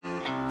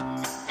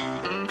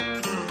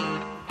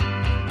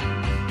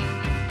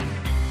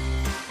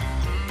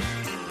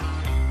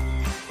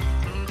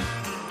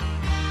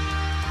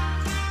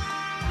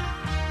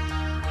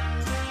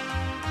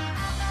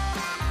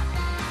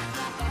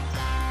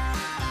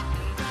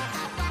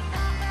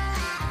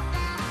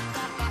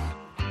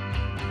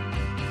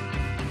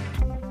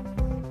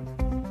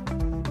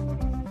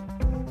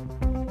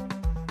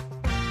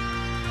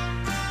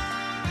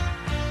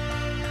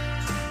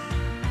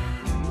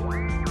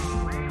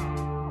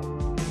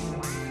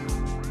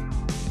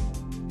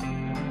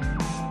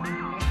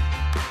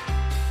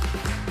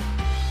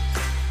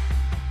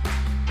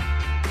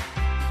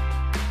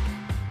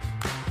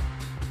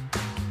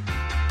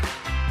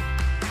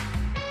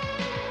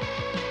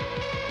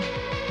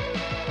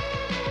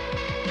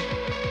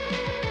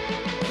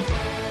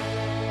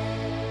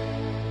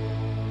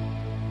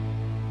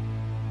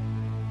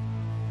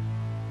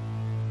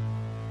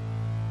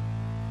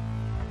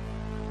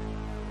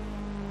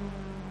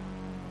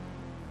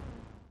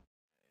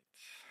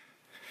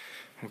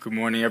Well, good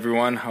morning,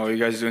 everyone. How are you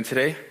guys doing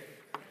today?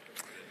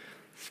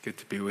 It's good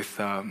to be with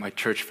my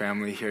church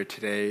family here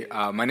today.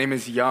 My name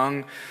is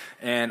Young,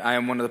 and I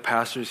am one of the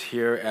pastors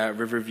here at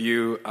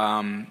Riverview.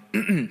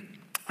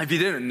 If you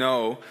didn't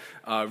know,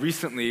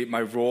 recently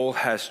my role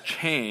has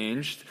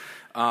changed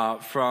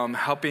from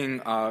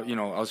helping, I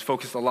was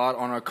focused a lot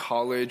on our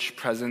college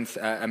presence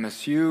at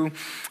MSU,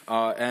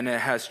 and it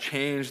has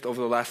changed over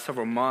the last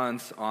several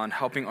months on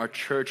helping our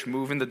church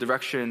move in the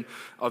direction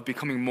of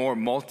becoming more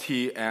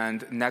multi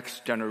and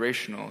next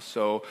generational.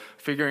 So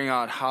figuring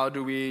out how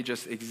do we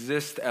just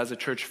exist as a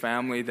church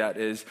family that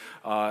is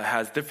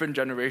has different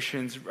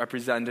generations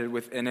represented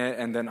within it,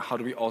 and then how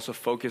do we also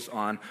focus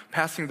on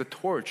passing the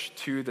torch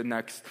to the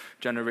next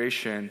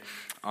generation,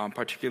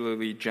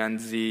 particularly Gen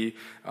Z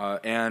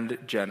and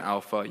Gen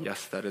Alpha.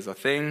 Yes, that is a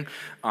thing.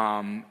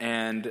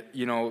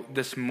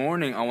 This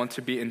morning I want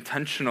to be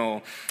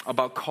intentional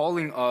about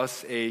calling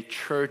us a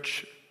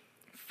church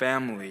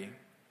family.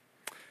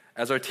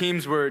 As our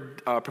teams were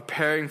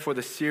preparing for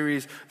the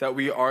series that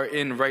we are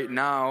in right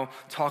now,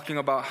 talking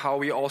about how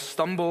we all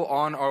stumble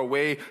on our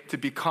way to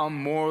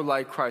become more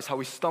like Christ, how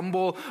we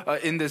stumble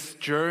in this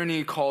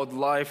journey called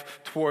life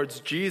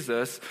towards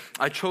Jesus,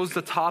 I chose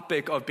the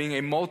topic of being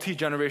a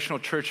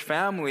multi-generational church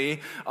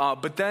family,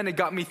 but then it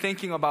got me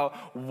thinking about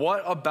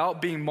what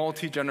about being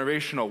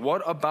multi-generational?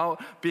 What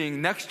about being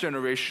next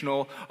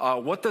generational?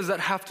 What does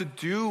that have to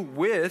do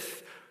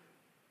with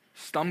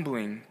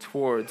stumbling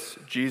towards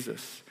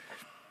Jesus?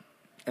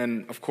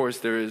 And of course,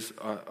 there is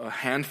a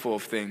handful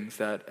of things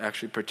that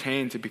actually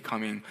pertain to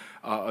becoming,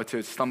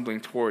 to stumbling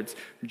towards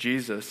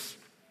Jesus.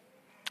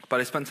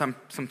 But I spent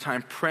some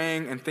time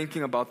praying and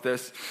thinking about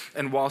this.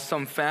 And while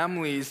some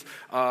families,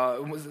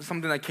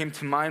 something that came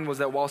to mind was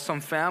that while some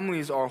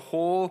families are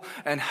whole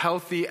and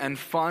healthy and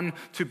fun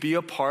to be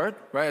a part,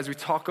 right, as we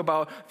talk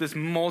about this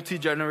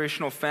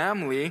multi-generational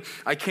family,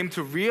 I came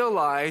to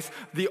realize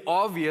the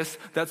obvious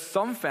that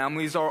some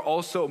families are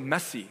also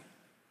messy.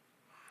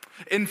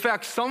 In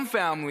fact, some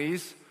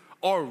families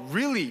are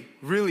really,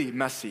 really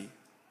messy.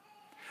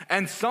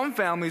 And some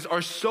families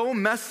are so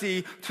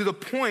messy to the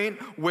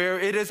point where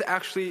it is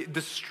actually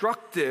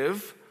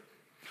destructive,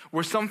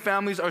 where some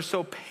families are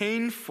so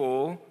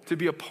painful to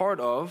be a part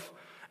of.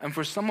 And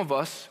for some of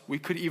us, we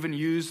could even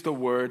use the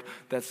word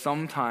that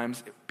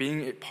sometimes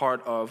being a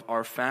part of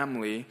our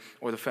family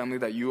or the family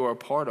that you are a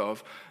part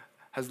of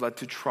has led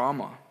to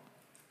trauma.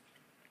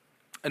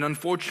 And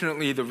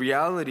unfortunately, the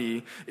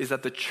reality is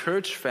that the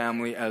church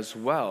family as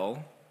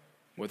well,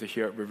 whether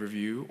here at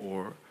Riverview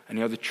or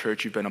any other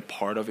church you've been a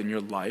part of in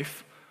your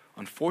life,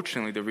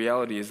 unfortunately, the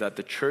reality is that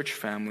the church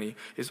family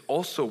is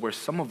also where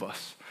some of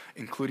us,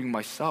 including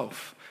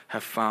myself,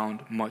 have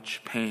found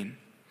much pain.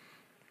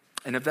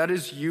 And if that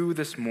is you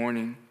this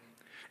morning,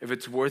 if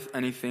it's worth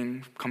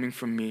anything coming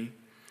from me,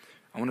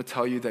 I want to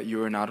tell you that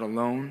you are not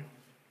alone,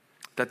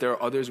 that there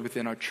are others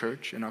within our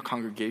church and our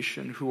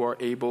congregation who are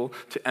able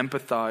to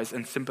empathize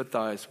and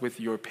sympathize with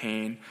your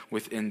pain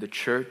within the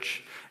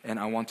church. And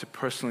I want to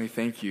personally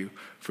thank you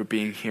for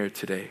being here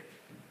today.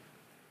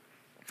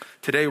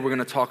 Today, we're going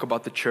to talk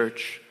about the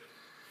church.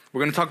 We're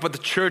going to talk about the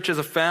church as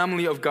a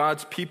family of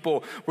God's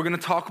people. We're going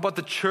to talk about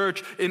the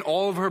church in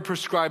all of her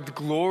prescribed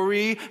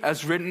glory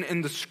as written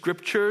in the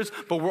scriptures,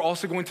 but we're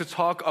also going to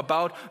talk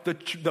about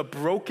the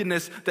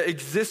brokenness that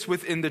exists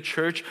within the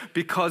church,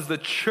 because the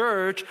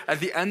church, at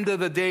the end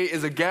of the day,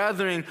 is a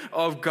gathering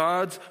of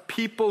God's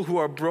people who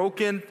are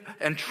broken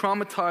and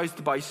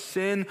traumatized by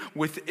sin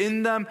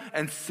within them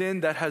and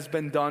sin that has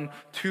been done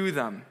to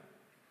them.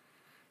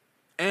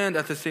 And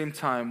at the same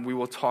time, we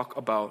will talk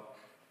about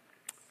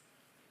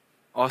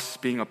us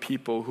being a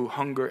people who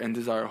hunger and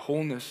desire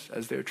wholeness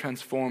as they are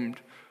transformed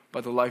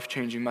by the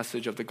life-changing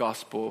message of the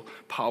gospel,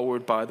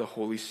 powered by the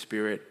Holy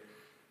Spirit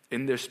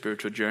in their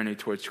spiritual journey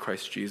towards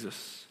Christ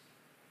Jesus.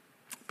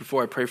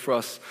 Before I pray for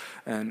us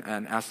and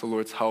ask the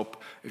Lord's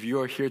help, if you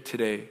are here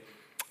today,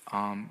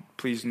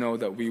 please know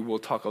that we will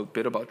talk a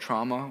bit about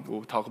trauma.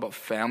 We'll talk about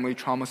family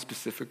trauma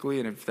specifically,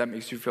 and if that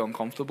makes you feel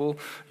uncomfortable,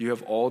 you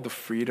have all the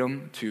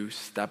freedom to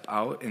step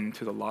out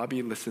into the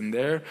lobby, listen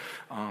there,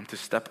 to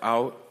step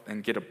out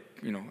and get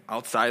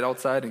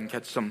outside and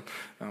catch some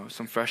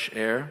fresh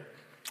air.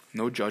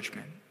 No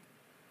judgment.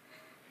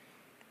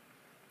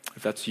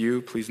 If that's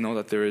you, please know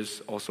that there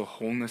is also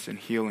wholeness and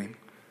healing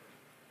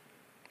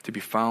to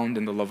be found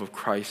in the love of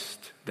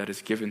Christ that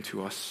is given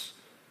to us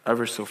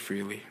ever so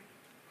freely,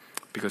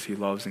 because he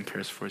loves and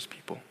cares for his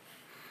people.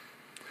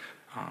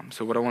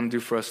 So what I want to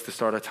do for us to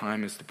start our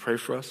time is to pray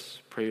for us,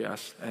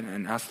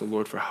 and ask the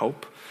Lord for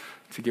help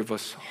to give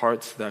us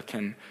hearts that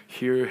can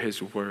hear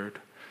his word.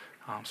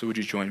 So would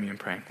you join me in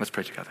praying? Let's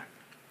pray together.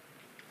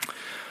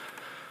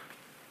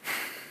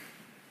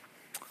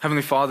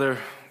 Heavenly Father,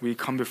 we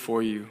come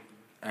before you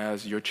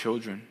as your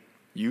children.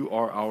 You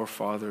are our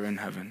Father in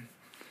heaven.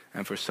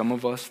 And for some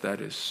of us, that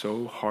is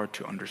so hard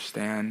to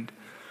understand.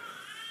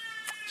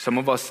 Some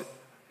of us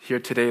here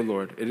today,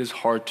 Lord, it is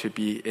hard to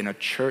be in a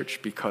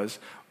church because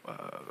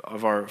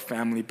of our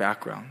family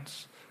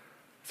backgrounds.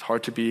 It's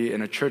hard to be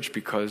in a church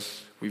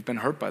because we've been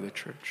hurt by the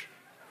church.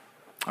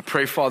 I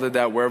pray, Father,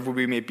 that wherever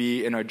we may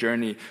be in our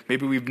journey,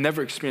 maybe we've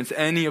never experienced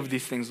any of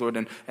these things,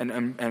 Lord,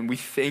 and we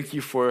thank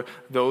you for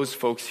those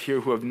folks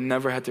here who have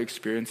never had to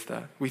experience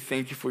that. We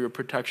thank you for your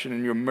protection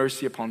and your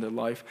mercy upon their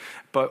life,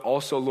 but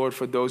also, Lord,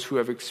 for those who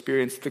have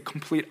experienced the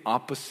complete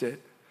opposite,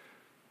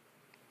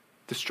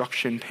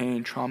 destruction,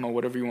 pain, trauma,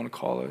 whatever you want to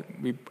call it.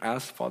 We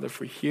ask, Father,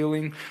 for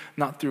healing,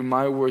 not through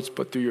my words,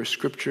 but through your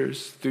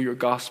scriptures, through your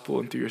gospel,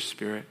 and through your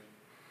Spirit.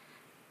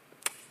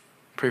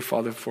 Pray,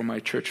 Father, for my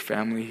church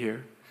family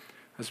here,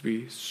 as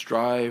we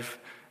strive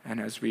and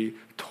as we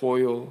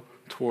toil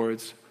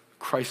towards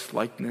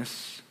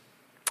Christ-likeness.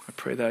 I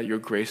pray that your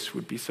grace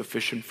would be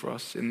sufficient for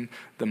us in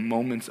the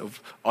moments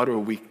of utter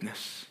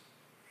weakness.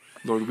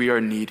 Lord, we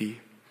are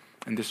needy,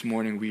 and this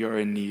morning we are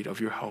in need of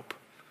your help.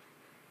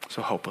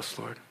 So help us,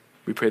 Lord.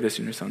 We pray this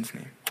in your Son's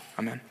name.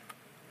 Amen.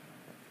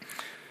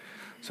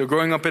 So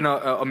growing up in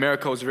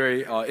America was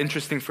very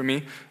interesting for me.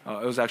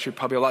 It was actually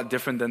probably a lot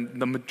different than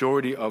the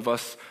majority of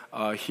us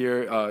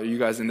here, you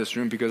guys in this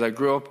room, because I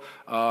grew up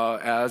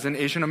as an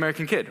Asian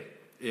American kid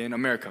in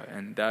America,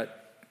 and that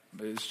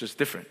is just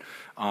different.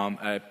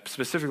 I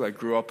specifically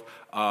grew up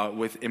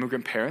with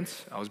immigrant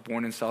parents. I was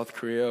born in South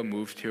Korea,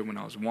 moved here when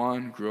I was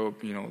 1, grew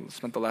up,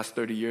 spent the last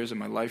 30 years of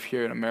my life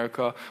here in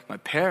America. My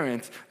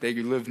parents, they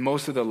lived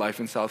most of their life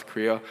in South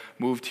Korea,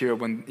 moved here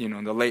when,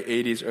 in the late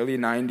 80s, early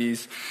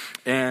 90s.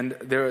 And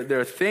there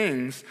are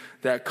things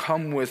that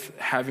come with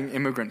having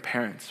immigrant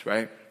parents,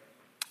 right?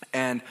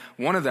 And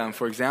one of them,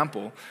 for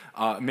example,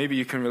 maybe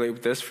you can relate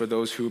with this for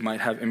those who might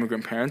have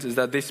immigrant parents, is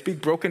that they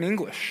speak broken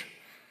English.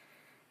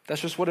 That's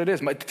just what it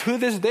is. To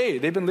this day,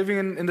 they've been living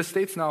in the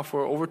States now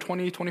for over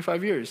 20,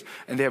 25 years,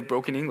 and they have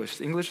broken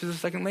English. English is a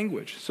second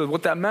language. So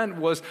what that meant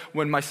was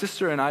when my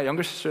sister and I,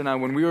 younger sister and I,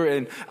 when we were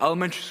in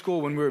elementary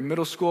school, when we were in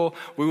middle school,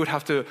 we would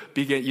have to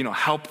begin,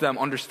 help them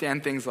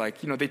understand things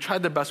like, they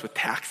tried their best with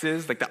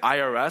taxes, like the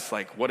IRS,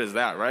 like what is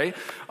that, right?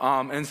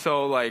 And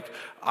so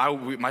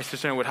my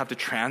sister and I would have to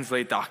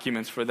translate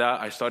documents for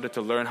that. I started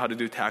to learn how to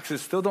do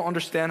taxes. Still don't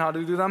understand how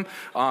to do them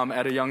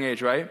at a young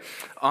age, right?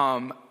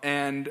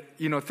 And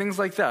things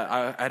like that.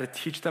 I had to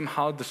teach them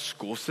how the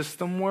school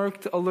system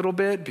worked a little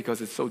bit because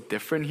it's so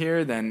different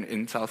here than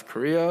in South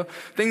Korea.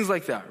 Things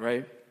like that,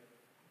 right?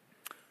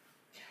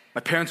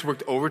 My parents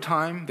worked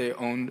overtime. They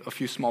owned a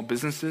few small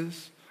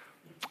businesses.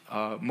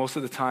 Most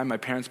of the time, my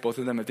parents, both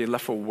of them, if they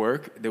left for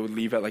work, they would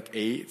leave at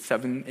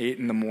 7, 8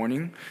 in the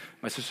morning.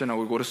 My sister and I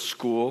would go to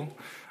school.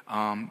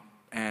 And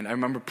I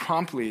remember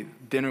promptly,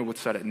 dinner would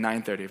start at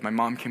 9:30. If my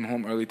mom came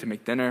home early to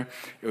make dinner,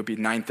 it would be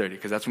 9:30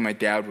 because that's when my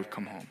dad would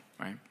come home,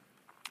 right?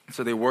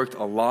 So they worked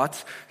a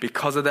lot.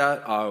 Because of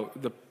that,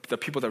 the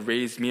people that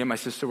raised me and my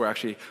sister were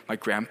actually my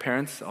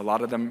grandparents. A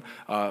lot of them,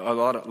 a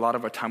lot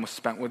of our time was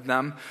spent with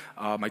them.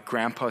 My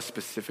grandpa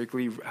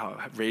specifically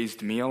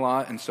raised me a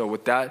lot, and so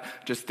what that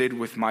just did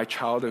with my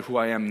childhood, who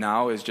I am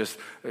now, is just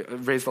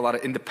raised a lot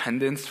of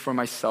independence for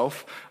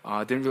myself.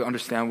 Didn't really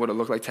understand what it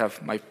looked like to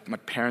have my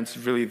parents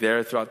really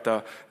there throughout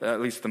at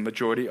least the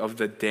majority of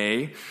the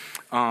day.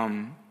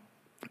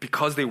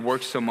 Because they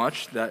work so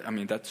much,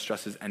 that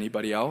stresses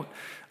anybody out.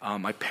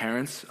 My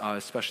parents,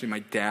 especially my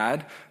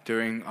dad,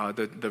 during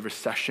the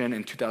recession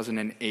in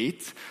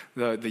 2008,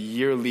 the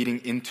year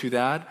leading into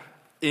that,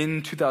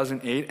 in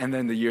 2008, and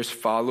then the years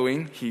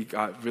following, he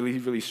got really,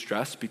 really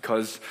stressed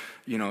because,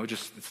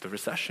 it's the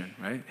recession,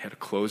 right? He had to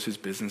close his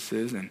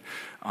businesses,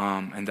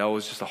 and that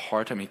was just a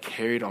hard time. He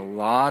carried a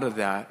lot of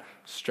that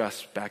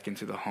stress back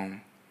into the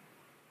home.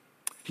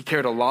 He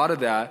carried a lot of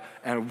that,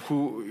 and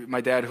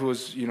my dad, who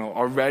was,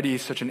 already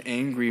such an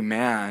angry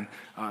man,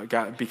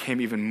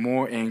 became even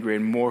more angry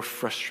and more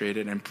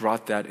frustrated and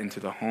brought that into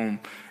the home.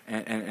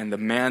 And the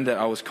man that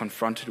I was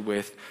confronted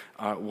with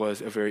was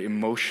a very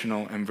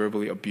emotional and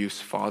verbally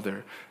abused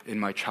father in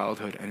my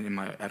childhood and in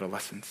my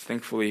adolescence.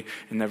 Thankfully,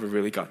 it never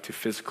really got to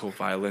physical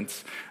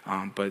violence,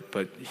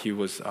 but he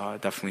was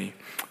definitely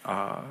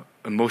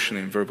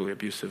emotionally and verbally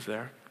abusive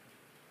there.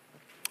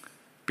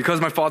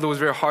 Because my father was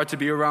very hard to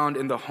be around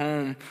in the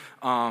home,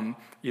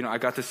 I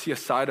got to see a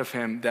side of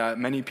him that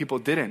many people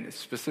didn't.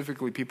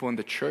 Specifically, people in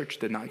the church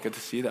did not get to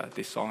see that.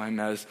 They saw him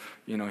as,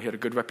 he had a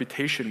good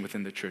reputation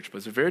within the church, but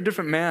he's a very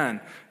different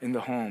man in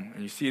the home.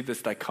 And you see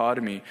this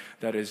dichotomy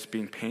that is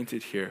being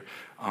painted here.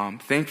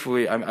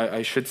 Thankfully,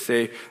 I should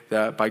say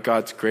that by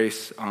God's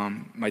grace,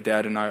 my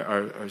dad and I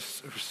are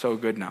so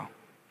good now.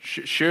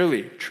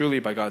 Surely, truly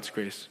by God's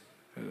grace.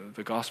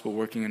 The gospel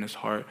working in his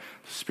heart,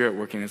 the Spirit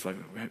working in his life,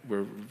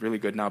 we're really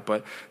good now,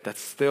 but that's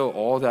still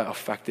all that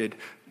affected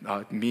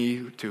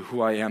me to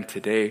who I am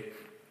today.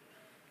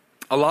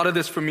 A lot of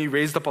this for me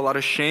raised up a lot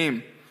of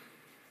shame.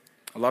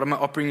 A lot of my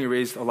upbringing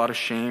raised a lot of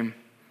shame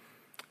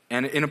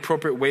and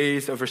inappropriate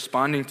ways of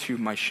responding to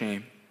my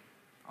shame.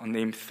 I'll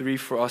name 3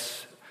 for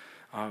us.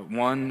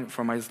 One,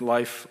 for my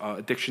life,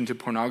 addiction to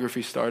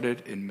pornography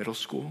started in middle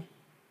school.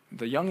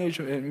 The young age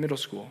in middle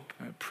school,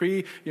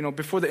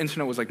 before the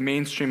internet was like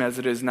mainstream as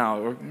it is now,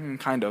 or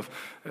kind of,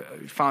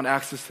 found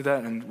access to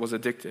that and was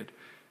addicted,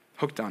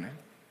 hooked on it.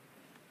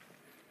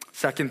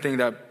 Second thing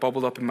that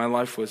bubbled up in my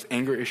life was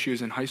anger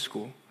issues in high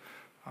school.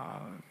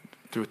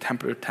 through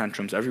temper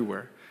tantrums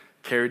everywhere.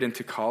 Carried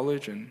into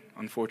college, and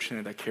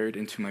unfortunately that carried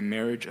into my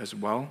marriage as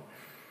well,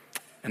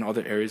 and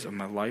other areas of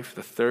my life.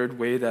 The third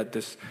way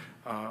that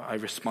I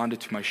responded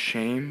to my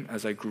shame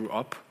as I grew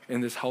up in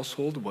this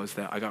household was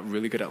that I got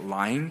really good at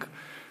lying,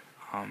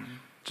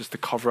 just to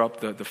cover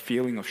up the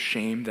feeling of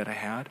shame that I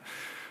had.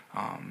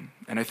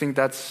 And I think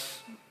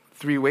that's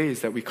 3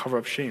 ways that we cover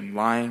up shame: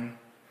 lying,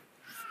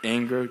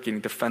 anger,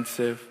 getting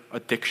defensive,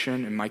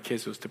 addiction. In my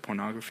case, it was to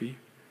pornography.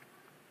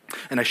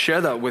 And I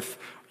share that with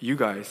you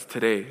guys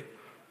today,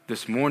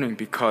 this morning,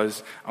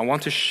 because I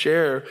want to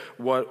share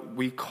what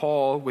we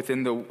call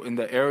in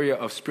the area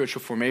of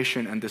spiritual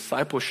formation and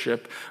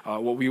discipleship,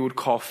 what we would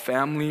call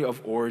family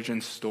of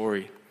origin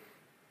story.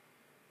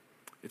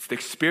 It's the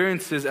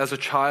experiences as a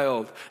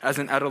child, as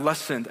an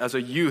adolescent, as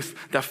a youth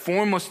that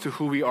form us to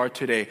who we are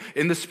today.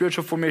 In the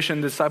spiritual formation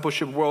and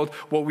discipleship world,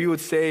 what we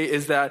would say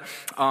is that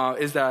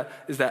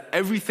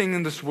everything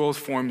in this world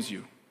forms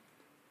you.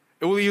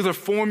 It will either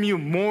form you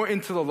more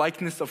into the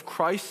likeness of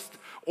Christ,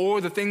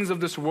 or the things of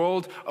this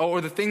world, or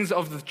the things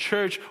of the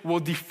church will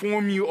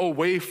deform you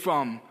away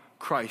from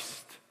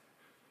Christ.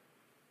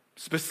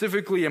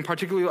 Specifically and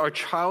particularly our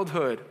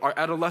childhood, our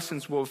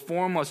adolescence will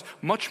form us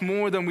much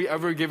more than we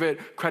ever give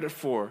it credit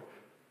for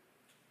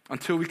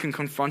until we can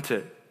confront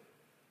it.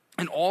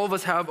 And all of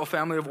us have a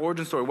family of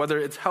origin story, whether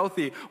it's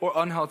healthy or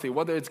unhealthy,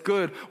 whether it's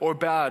good or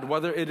bad,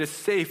 whether it is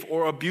safe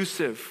or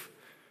abusive.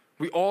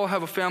 We all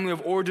have a family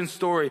of origin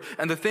story.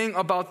 And the thing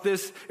about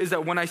this is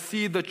that when I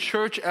see the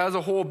church as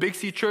a whole, Big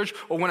C Church,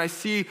 or when I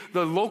see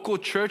the local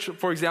church,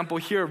 for example,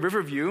 here at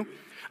Riverview,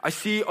 I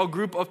see a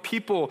group of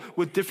people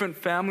with different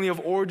family of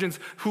origins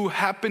who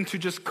happen to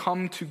just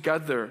come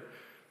together.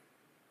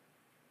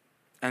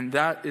 And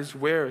that is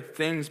where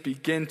things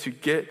begin to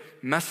get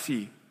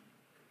messy.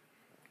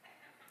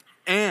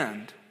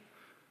 And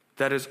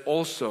that is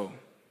also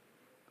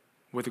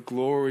where the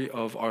glory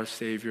of our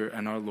Savior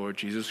and our Lord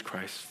Jesus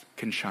Christ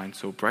can shine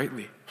so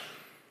brightly.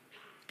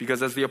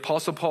 Because as the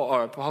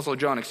Apostle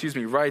John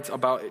writes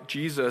about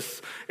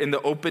Jesus in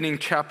the opening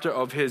chapter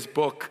of his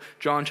book,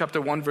 John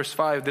chapter 1, verse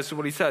 5, this is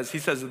what he says. He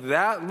says,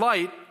 that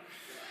light,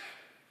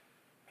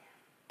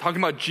 talking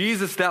about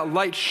Jesus, that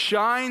light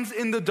shines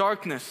in the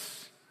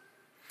darkness,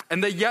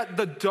 and that yet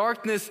the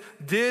darkness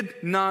did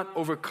not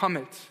overcome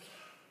it.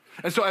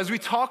 And so as we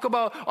talk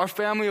about our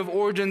family of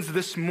origins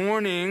this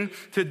morning,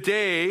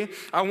 today,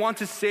 I want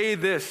to say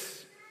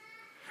this,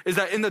 is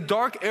that in the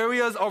dark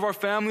areas of our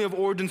family of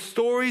origin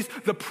stories,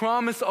 the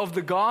promise of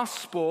the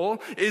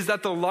gospel is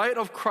that the light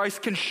of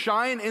Christ can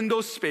shine in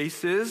those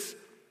spaces,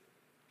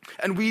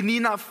 and we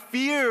need not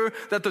fear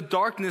that the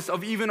darkness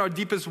of even our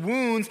deepest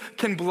wounds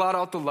can blot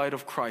out the light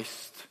of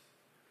Christ.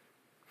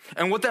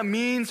 And what that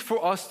means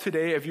for us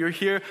today, if you're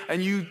here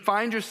and you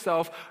find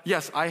yourself,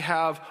 yes, I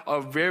have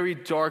a very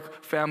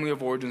dark family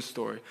of origin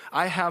story.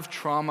 I have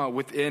trauma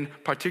within,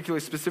 particularly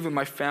specifically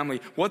my family.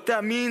 What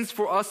that means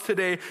for us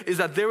today is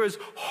that there is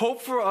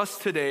hope for us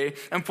today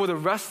and for the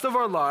rest of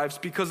our lives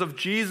because of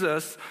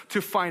Jesus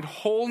to find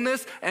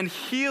wholeness and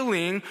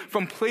healing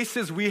from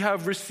places we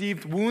have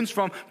received wounds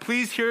from.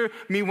 Please hear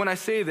me when I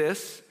say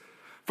this.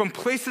 From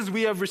places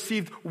we have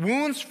received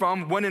wounds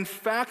from when in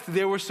fact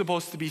they were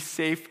supposed to be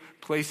safe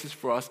places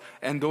for us.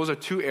 And those are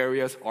 2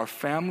 areas, our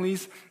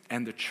families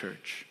and the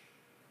church.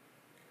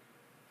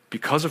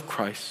 Because of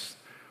Christ,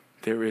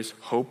 there is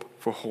hope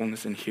for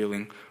wholeness and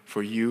healing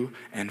for you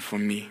and for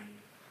me.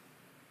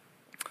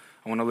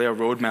 I want to lay a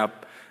roadmap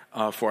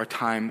for our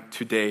time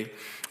today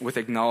with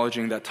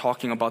acknowledging that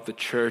talking about the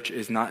church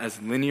is not as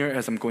linear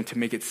as I'm going to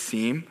make it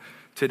seem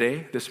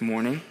today, this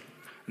morning.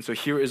 And so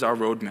here is our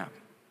roadmap.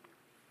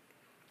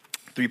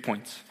 3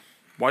 points.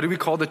 Why do we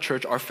call the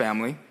church our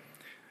family?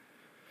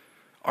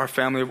 Our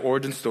family of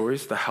origin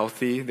stories, the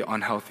healthy, the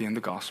unhealthy, and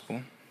the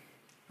gospel.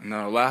 And then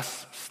our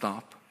last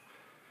stop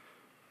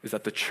is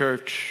that the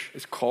church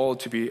is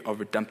called to be a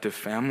redemptive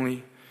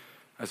family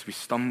as we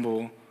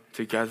stumble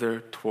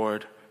together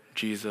toward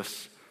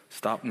Jesus.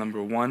 Stop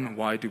number 1,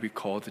 why do we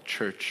call the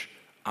church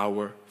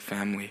our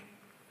family?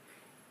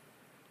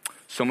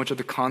 So much of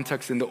the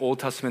context in the Old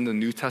Testament and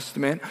the New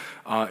Testament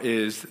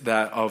is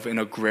that of an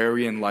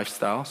agrarian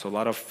lifestyle. So a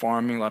lot of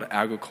farming, a lot of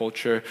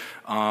agriculture,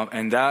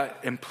 and that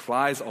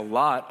implies a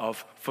lot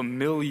of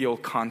familial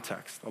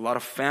context, a lot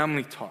of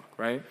family talk,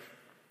 right?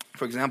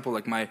 For example,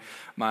 like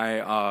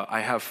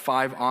I have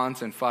 5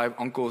 aunts and 5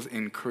 uncles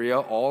in Korea,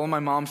 all on my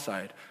mom's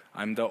side.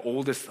 I'm the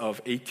oldest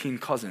of 18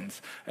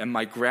 cousins. And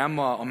my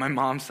grandma on my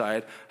mom's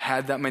side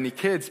had that many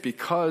kids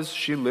because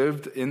she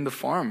lived in the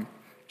farm.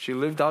 She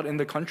lived out in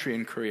the country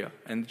in Korea,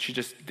 and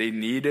they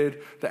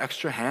needed the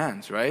extra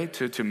hands, right?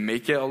 To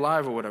make it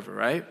alive or whatever,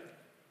 right?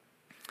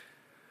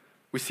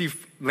 We see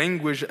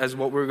language as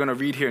what we're going to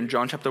read here in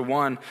John chapter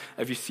 1.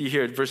 If you see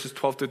here, verses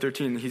 12 to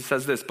 13, he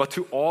says this, "But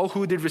to all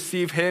who did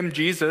receive him,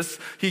 Jesus,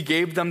 he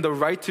gave them the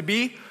right to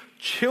be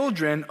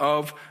children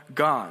of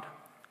God.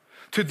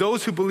 To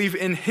those who believe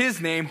in his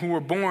name, who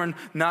were born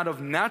not of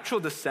natural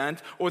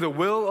descent or the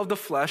will of the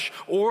flesh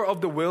or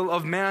of the will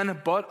of man,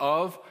 but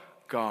of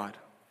God."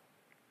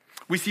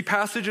 We see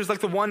passages like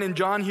the one in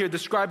John here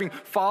describing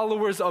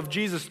followers of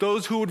Jesus,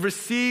 those who would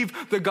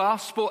receive the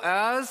gospel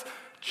as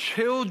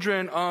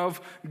children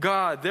of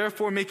God,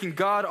 therefore making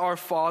God our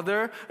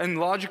Father, and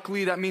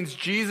logically that means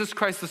Jesus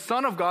Christ, the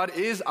Son of God,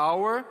 is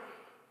our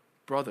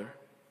brother,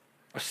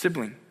 our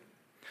sibling.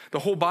 The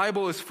whole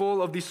Bible is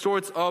full of these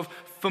sorts of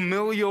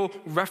familial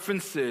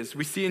references.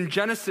 We see in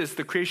Genesis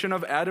the creation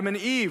of Adam and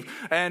Eve,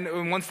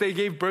 and once they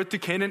gave birth to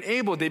Cain and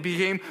Abel, they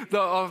became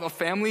a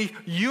family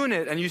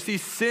unit, and you see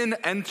sin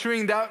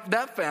entering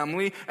that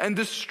family and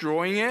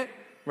destroying it,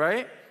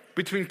 right?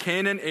 Between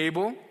Cain and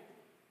Abel.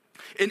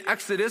 In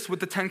Exodus,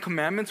 with the 10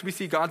 Commandments, we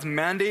see God's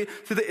mandate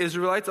to the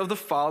Israelites of the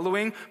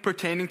following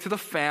pertaining to the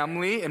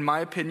family. In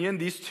my opinion,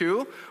 these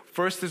two.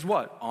 First is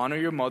what? Honor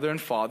your mother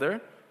and father.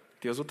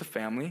 Deals with the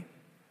family.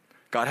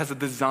 God has a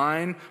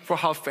design for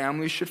how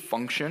families should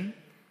function.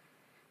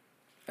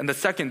 And the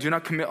second, do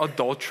not commit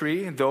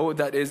adultery, though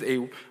that is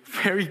a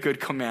very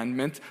good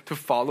commandment to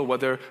follow,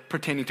 whether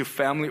pertaining to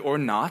family or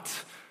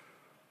not.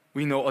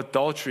 We know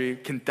adultery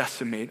can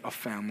decimate a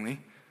family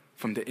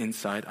from the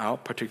inside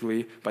out,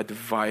 particularly by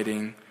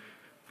dividing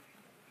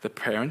the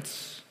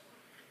parents.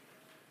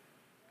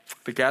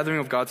 The gathering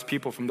of God's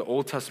people from the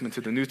Old Testament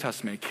to the New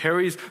Testament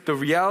carries the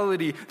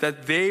reality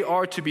that we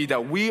are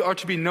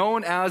to be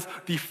known as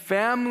the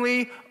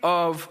family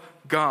of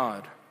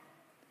God.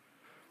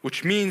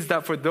 Which means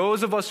that for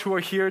those of us who are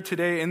here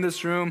today in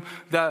this room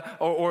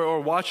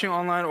or watching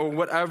online or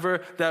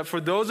whatever, that for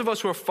those of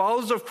us who are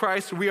followers of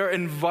Christ, we are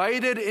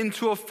invited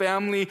into a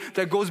family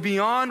that goes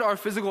beyond our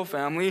physical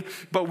family,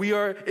 but we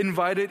are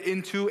invited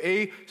into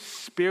a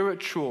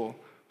spiritual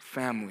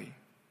family.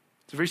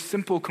 It's a very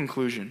simple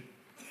conclusion.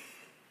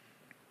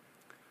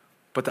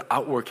 But the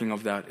outworking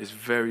of that is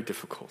very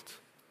difficult.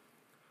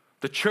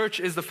 The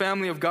church is the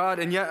family of God,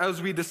 and yet,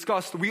 as we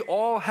discussed, we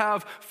all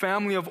have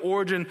family of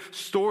origin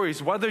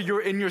stories. Whether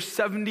you're in your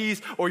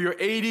 70s or your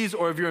 80s,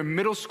 or if you're in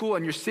middle school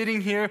and you're sitting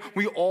here,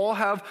 we all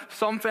have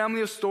some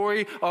family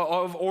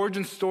of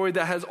origin story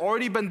that has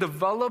already been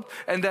developed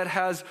and that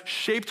has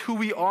shaped who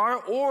we are.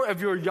 Or if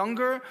you're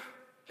younger,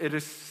 it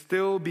is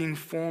still being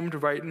formed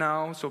right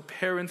now. So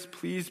parents,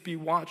 please be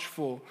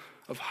watchful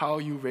of how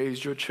you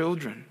raise your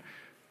children.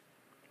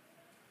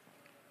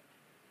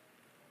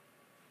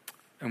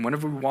 And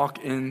whenever we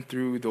walk in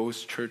through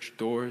those church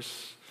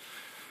doors,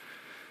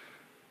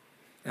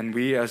 and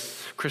we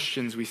as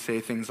Christians, we say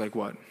things like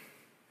what?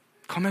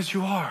 Come as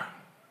you are.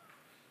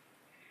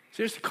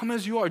 Seriously, come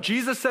as you are.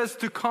 Jesus says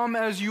to come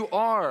as you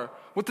are.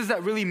 What does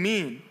that really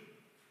mean?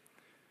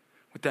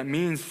 What that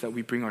means is that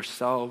we bring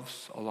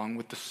ourselves along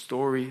with the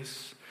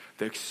stories,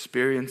 the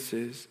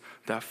experiences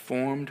that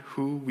formed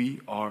who we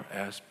are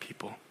as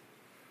people.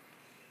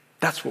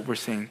 That's what we're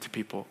saying to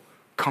people.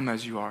 Come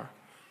as you are.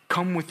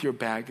 Come with your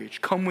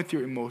baggage. Come with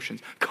your emotions.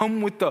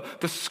 Come with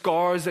the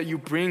scars that you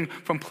bring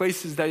from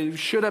places that you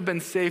should have been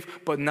safe,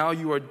 but now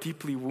you are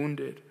deeply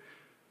wounded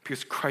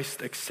because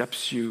Christ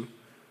accepts you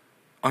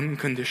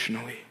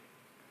unconditionally.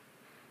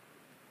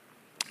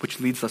 Which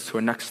leads us to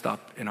our next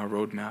stop in our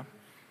roadmap,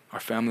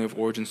 our family of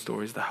origin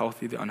stories, the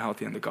healthy, the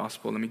unhealthy, and the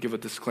gospel. Let me give a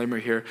disclaimer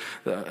here.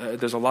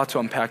 There's a lot to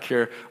unpack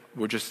here.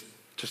 We're just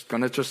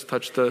going to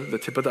touch the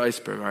tip of the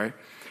iceberg, all right?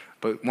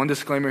 But one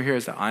disclaimer here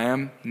is that I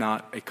am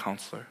not a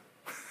counselor.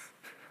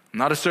 I'm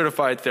not a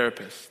certified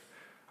therapist.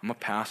 I'm a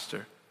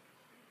pastor.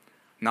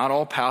 Not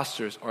all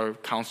pastors are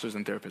counselors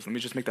and therapists. Let me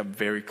just make that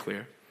very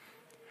clear.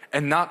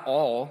 And not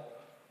all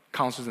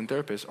counselors and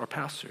therapists are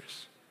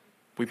pastors.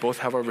 We both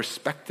have our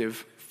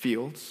respective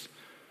fields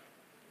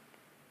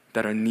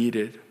that are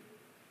needed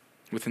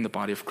within the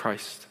body of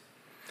Christ.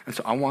 And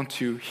so I want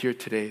to here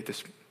today,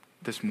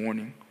 this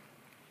morning,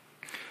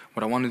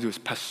 what I want to do is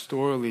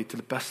pastorally, to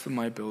the best of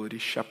my ability,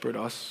 shepherd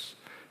us,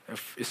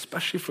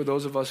 especially for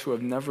those of us who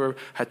have never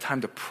had time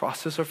to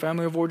process our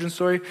family of origin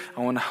story.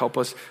 I want to help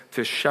us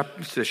to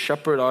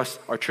shepherd us,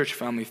 our church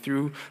family,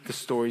 through the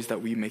stories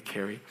that we may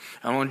carry.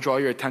 I want to draw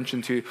your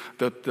attention to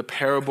the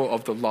parable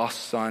of the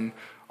lost son,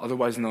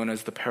 otherwise known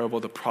as the parable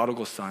of the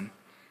prodigal son.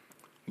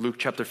 Luke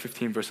chapter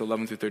 15, verse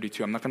 11 through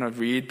 32. I'm not going to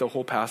read the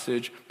whole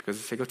passage because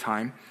of the sake of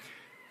time,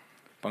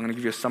 but I'm going to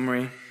give you a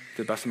summary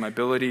to the best of my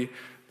ability.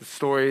 The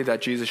story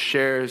that Jesus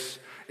shares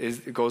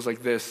it goes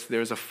like this.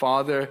 There's a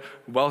father,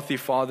 wealthy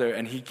father,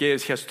 and he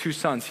has two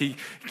sons. He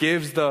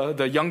gives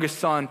the youngest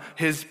son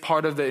his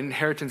part of the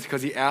inheritance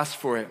because he asked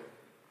for it.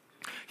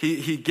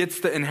 He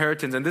gets the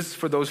inheritance, and this is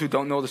for those who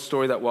don't know the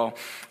story that well.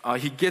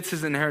 He gets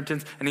his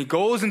inheritance, and he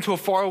goes into a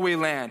faraway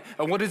land.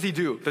 And what does he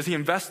do? Does he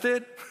invest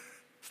it?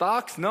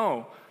 Stocks?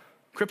 No.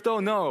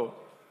 Crypto? No.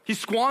 He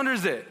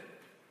squanders it.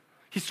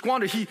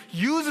 He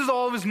uses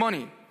all of his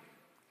money,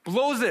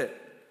 blows it.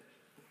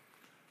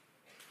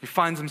 He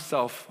finds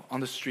himself on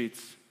the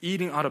streets,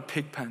 eating out of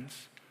pig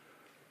pens.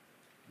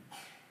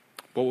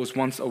 What was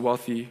once a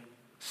wealthy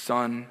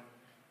son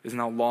is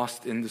now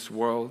lost in this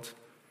world.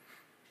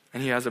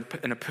 And he has an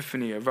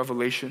epiphany, a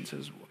revelation.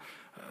 Says,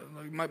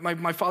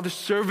 my father's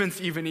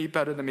servants even eat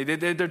better than me.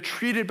 They're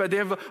treated, but they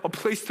have a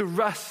place to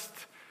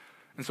rest.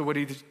 And so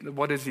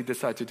what does he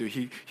decide to do?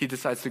 He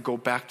decides to go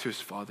back to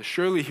his father.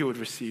 Surely he would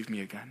receive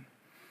me again.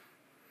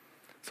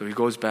 So he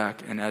goes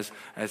back, and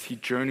as he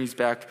journeys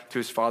back to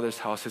his father's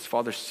house, his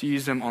father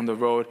sees him on the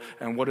road,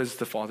 and what does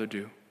the father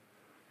do?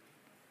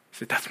 He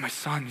said, that's my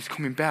son, he's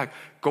coming back.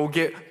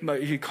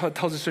 He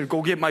tells his son,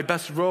 go get my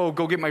best robe,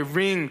 go get my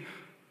ring,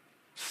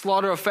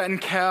 slaughter a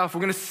fattened calf.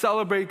 We're going to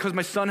celebrate because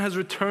my son has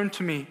returned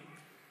to me.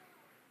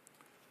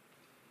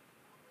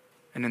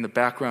 And in the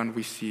background,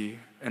 we see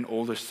an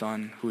older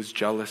son who is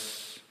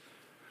jealous,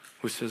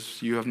 who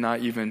says, you have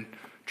not even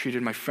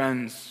treated my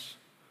friends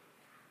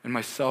and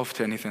myself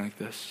to anything like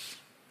this.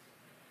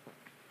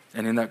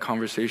 And in that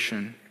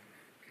conversation,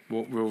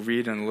 we'll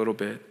read in a little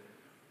bit,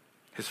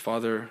 his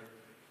father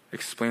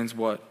explains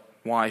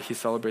why he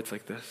celebrates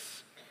like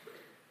this.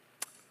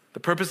 The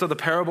purpose of the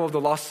parable of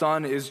the lost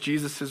son is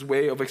Jesus'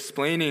 way of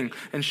explaining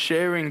and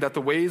sharing that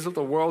the ways of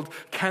the world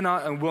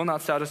cannot and will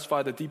not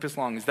satisfy the deepest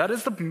longings. That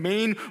is the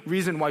main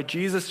reason why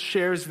Jesus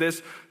shares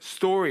this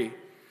story.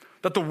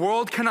 That the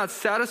world cannot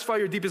satisfy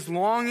your deepest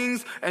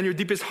longings and your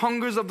deepest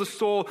hungers of the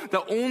soul.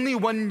 That only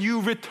when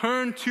you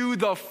return to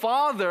the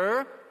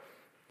Father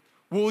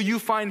will you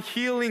find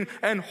healing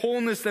and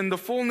wholeness and the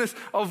fullness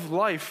of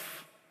life.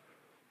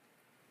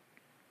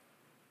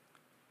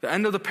 The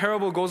end of the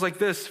parable goes like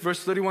this,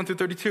 verse 31 through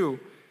 32.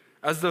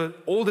 As the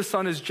oldest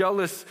son is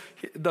jealous,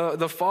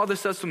 the father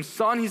says to him,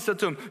 son, he said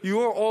to him, you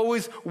are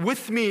always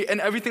with me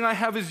and everything I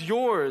have is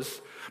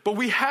yours. But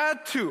we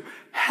had to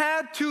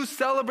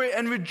celebrate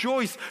and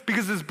rejoice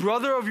because this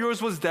brother of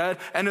yours was dead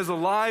and is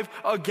alive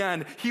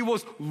again. He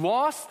was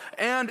lost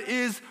and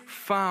is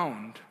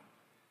found.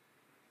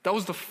 That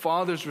was the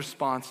father's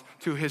response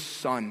to his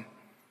son.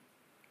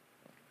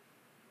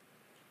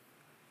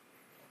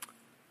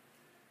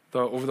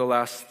 Over the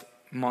last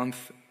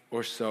month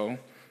or so,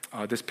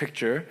 this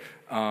picture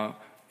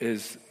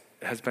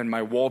has been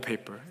my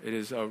wallpaper. It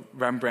is a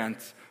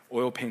Rembrandt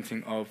oil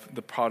painting of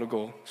the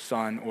prodigal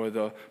son, or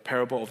the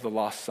parable of the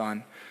lost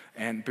son.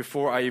 And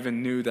before I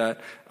even knew that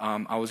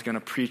I was going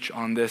to preach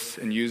on this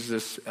and use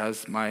this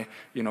as my,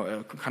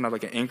 kind of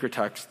like an anchor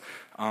text,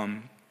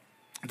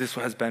 this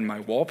has been my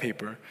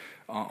wallpaper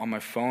on my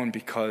phone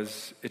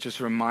because it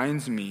just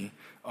reminds me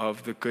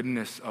of the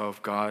goodness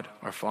of God,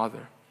 our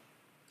Father.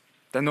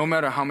 That no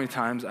matter how many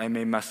times I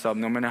may mess up,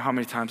 no matter how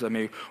many times I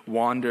may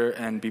wander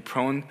and be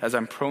prone, as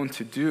I'm prone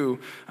to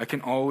do, I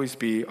can always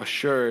be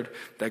assured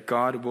that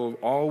God will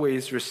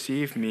always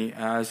receive me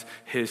as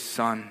His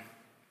son.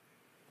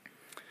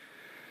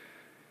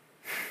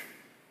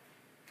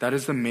 That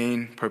is the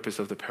main purpose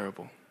of the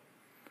parable.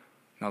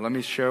 Now let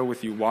me share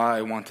with you why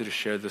I wanted to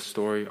share the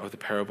story of the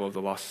parable of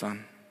the lost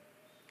son.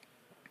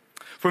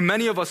 For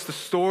many of us, the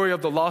story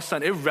of the lost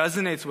son, it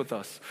resonates with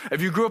us.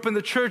 If you grew up in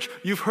the church,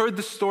 you've heard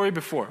the story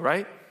before,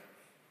 right?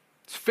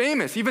 It's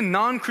famous. Even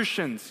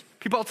non-Christians,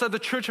 people outside the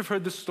church have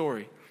heard this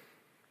story.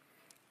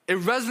 It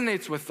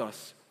resonates with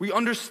us. We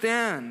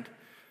understand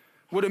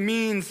what it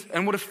means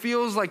and what it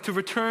feels like to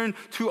return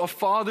to a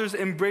father's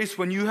embrace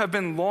when you have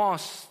been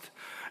lost.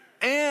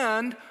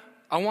 And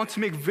I want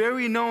to make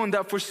very known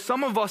that for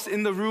some of us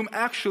in the room,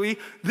 actually,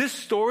 this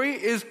story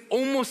is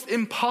almost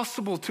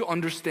impossible to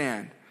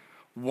understand.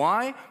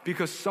 Why?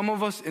 Because some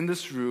of us in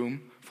this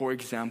room, for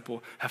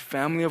example, have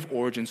family of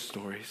origin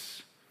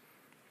stories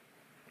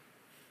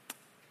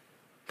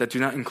that do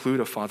not include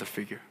a father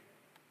figure,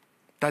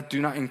 that do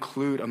not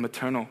include a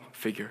maternal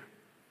figure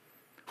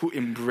who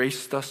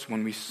embraced us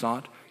when we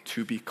sought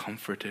to be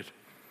comforted.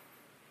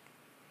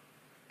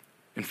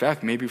 In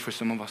fact, maybe for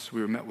some of us,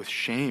 we were met with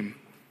shame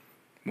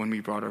when we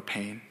brought our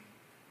pain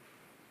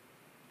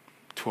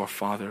to our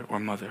father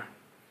or mother.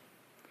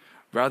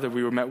 Rather,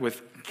 we were met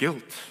with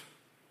guilt,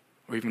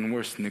 or even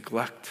worse,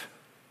 neglect.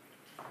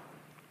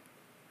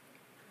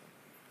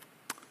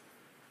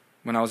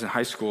 When I was in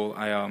high school,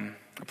 I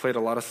played a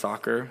lot of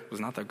soccer. Was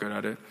not that good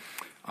at it.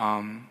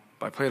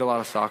 But I played a lot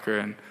of soccer,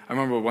 and I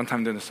remember one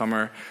time during the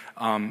summer,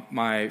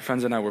 my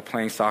friends and I were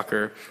playing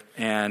soccer,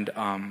 and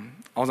I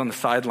was on the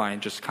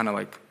sideline just kind of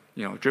like,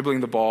 dribbling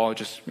the ball,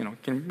 just,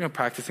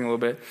 practicing a little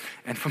bit.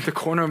 And from the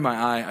corner of my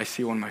eye, I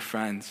see one of my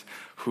friends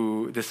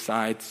who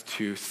decides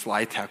to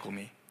slide tackle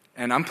me.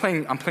 And I'm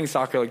playing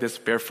soccer like this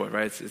barefoot,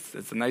 right?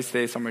 It's a nice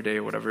day, summer day,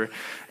 or whatever.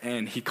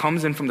 And he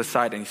comes in from the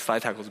side and he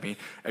slide tackles me.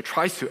 I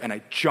tries to, and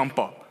I jump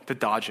up to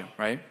dodge him,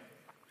 right?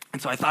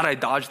 And so I thought I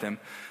dodged him,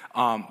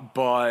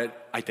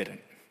 but I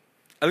didn't.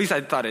 At least I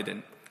thought I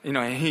didn't.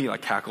 And he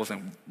like cackles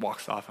and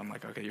walks off. I'm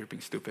like, okay, you're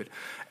being stupid.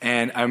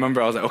 And I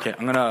remember I was like, okay,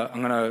 I'm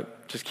gonna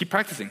just keep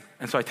practicing.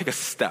 And so I take a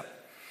step,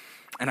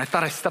 and I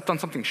thought I stepped on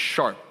something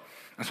sharp.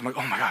 And so I'm like,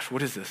 oh my gosh,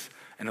 what is this?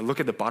 And I look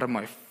at the bottom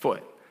of my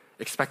foot,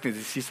 expecting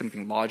to see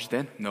something lodged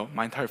in. No,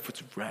 my entire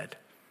foot's red.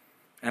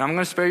 And I'm going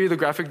to spare you the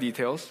graphic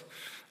details,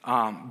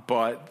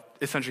 but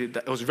essentially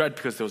it was red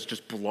because there was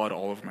just blood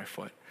all over my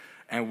foot.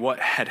 And what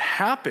had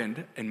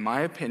happened, in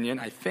my opinion,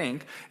 I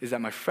think, is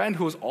that my friend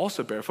who was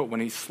also barefoot,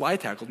 when he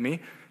slide tackled me,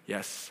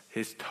 yes,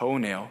 his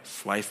toenail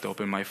sliced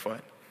open my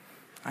foot.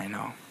 I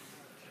know.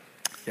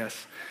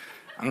 Yes.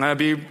 I'm going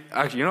to be,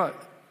 actually, you know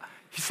what?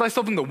 He sliced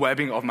open the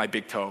webbing of my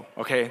big toe,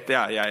 okay?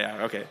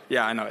 Yeah, okay.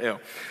 Yeah, I know, ew.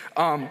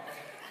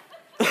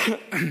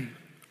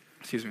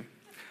 Excuse me.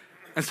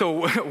 And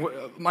so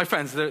my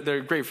friends,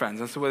 they're great friends.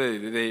 And so what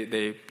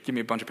they give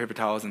me a bunch of paper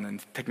towels and then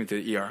take me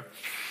to the ER.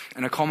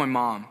 And I call my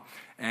mom,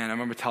 and I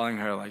remember telling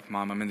her, like,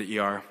 Mom, I'm in the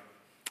ER.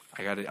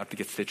 I have to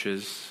get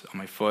stitches on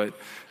my foot,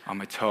 on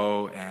my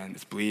toe, and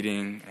it's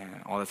bleeding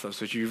and all that stuff.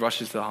 So she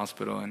rushes to the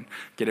hospital and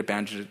get it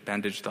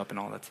bandaged up and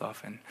all that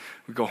stuff. And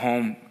we go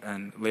home,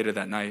 and later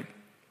that night,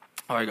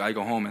 I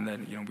go home, and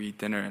then we eat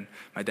dinner, and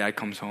my dad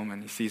comes home,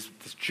 and he sees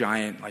this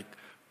giant like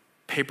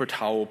paper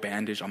towel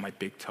bandage on my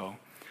big toe.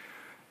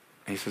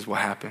 And he says, "What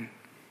happened?"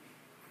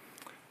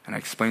 And I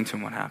explained to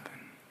him what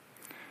happened.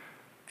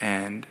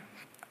 And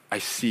I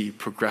see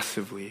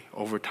progressively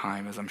over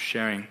time as I'm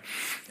sharing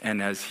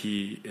and as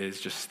he is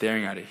just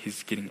staring at it,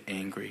 he's getting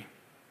angry.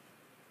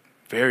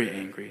 Very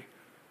angry.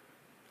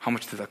 How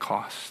much did that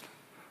cost?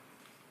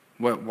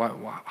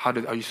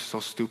 Are you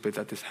so stupid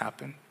that this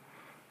happened?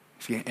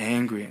 He's getting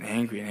angry and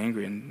angry and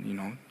angry,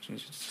 and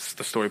just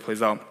the story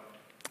plays out.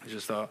 It's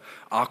just an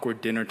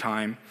awkward dinner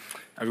time.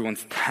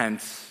 Everyone's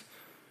tense.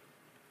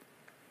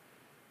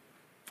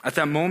 At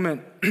that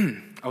moment,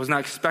 I was not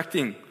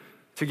expecting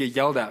to get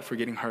yelled at for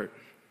getting hurt.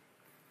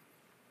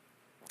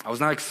 I was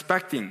not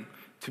expecting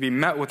to be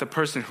met with a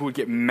person who would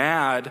get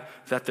mad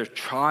that their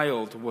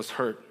child was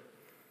hurt.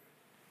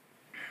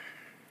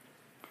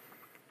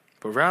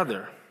 But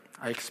rather,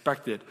 I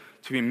expected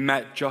to be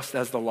met just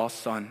as the lost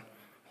son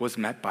was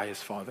met by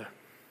his father.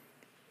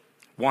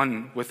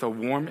 One with a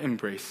warm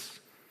embrace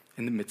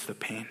in the midst of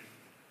pain.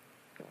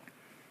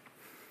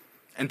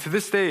 And to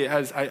this day,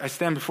 as I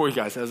stand before you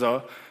guys as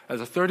a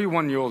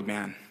 31-year-old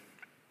man,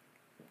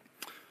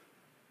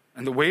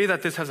 and the way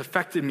that this has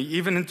affected me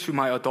even into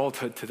my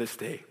adulthood to this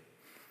day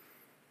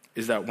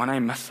is that when I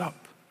mess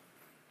up,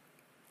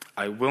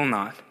 I will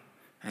not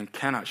and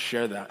cannot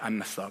share that I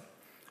mess up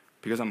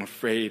because I'm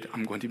afraid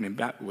I'm going to be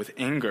met with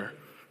anger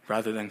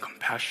rather than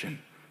compassion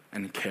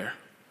and care.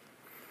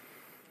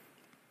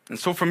 And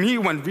so for me,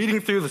 when reading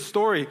through the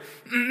story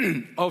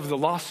of the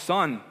lost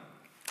son,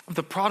 of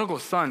the prodigal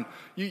son,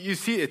 you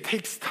see it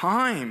takes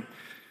time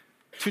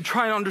to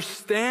try and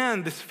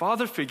understand this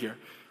father figure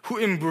who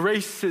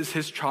embraces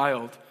his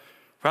child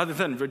rather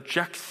than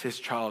rejects his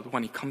child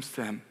when he comes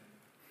to him.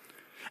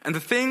 And the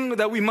thing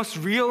that we must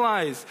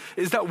realize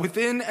is that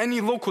within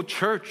any local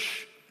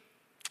church,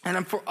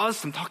 and for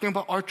us, I'm talking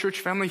about our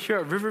church family here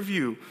at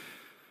Riverview,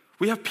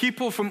 we have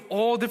people from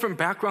all different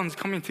backgrounds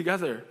coming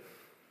together.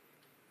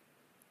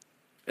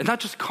 And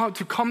not just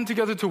to come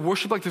together to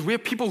worship like this. We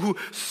have people who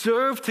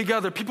serve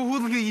together, people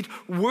who lead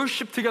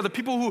worship together,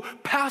 people who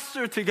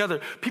pastor together,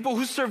 people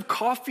who serve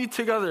coffee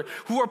together,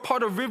 who are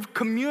part of Riv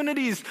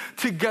communities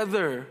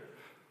together.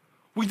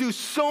 We do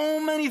so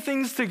many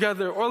things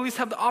together, or at least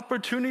have the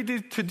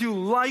opportunity to do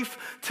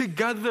life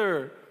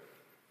together.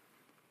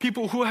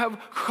 People who have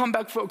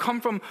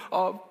come from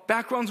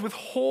backgrounds with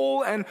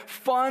whole and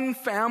fun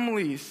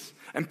families,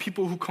 and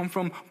people who come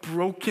from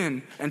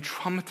broken and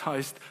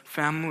traumatized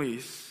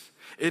families.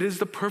 It is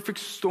the perfect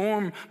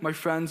storm, my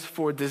friends,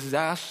 for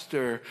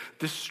disaster,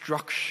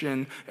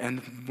 destruction,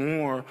 and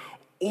more.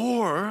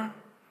 Or,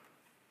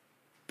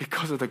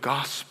 because of the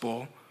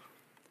gospel,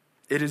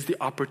 it is the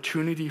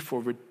opportunity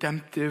for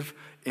redemptive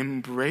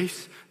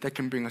embrace that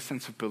can bring a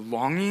sense of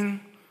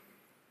belonging,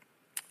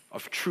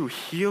 of true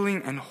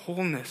healing and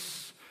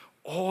wholeness,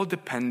 all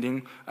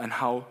depending on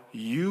how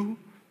you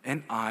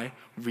and I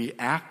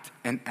react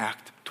and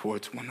act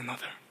towards one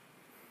another.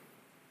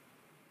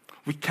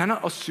 We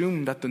cannot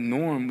assume that the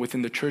norm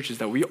within the church is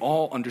that we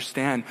all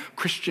understand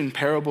Christian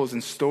parables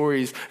and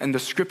stories and the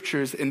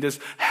scriptures in this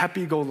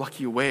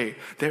happy-go-lucky way.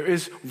 There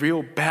is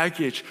real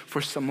baggage for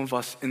some of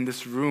us in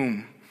this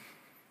room.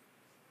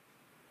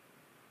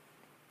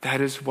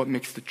 That is what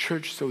makes the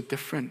church so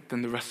different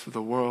than the rest of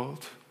the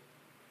world.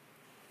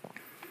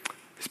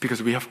 It's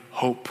because we have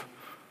hope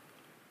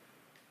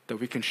that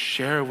we can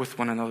share with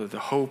one another, the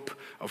hope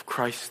of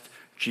Christ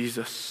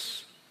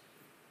Jesus.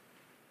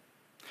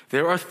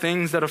 There are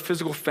things that a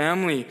physical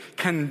family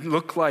can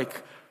look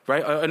like,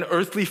 right? An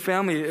earthly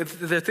family.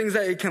 There are things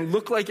that it can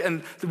look like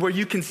and where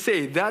you can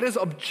say, that is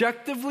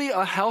objectively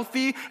a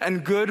healthy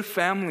and good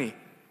family.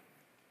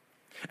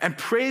 And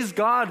praise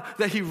God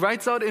that He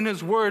writes out in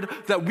His Word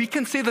that we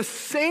can say the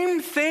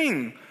same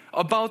thing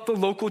about the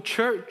local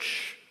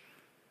church.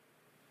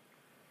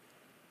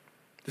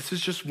 This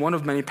is just one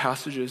of many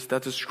passages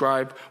that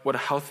describe what a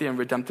healthy and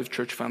redemptive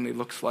church family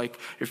looks like.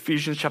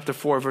 Ephesians chapter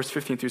 4, verse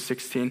 15 through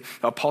 16.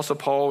 The Apostle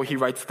Paul, he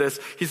writes this.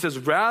 He says,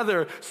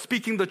 rather,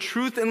 speaking the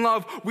truth in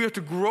love, we are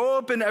to grow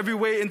up in every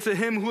way into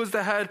Him who is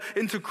the head,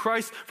 into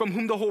Christ, from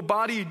whom the whole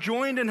body,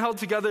 joined and held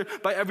together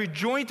by every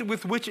joint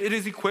with which it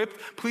is equipped.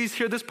 Please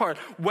hear this part.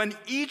 When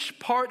each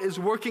part is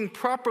working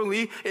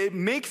properly, it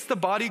makes the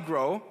body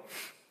grow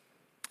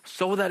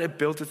so that it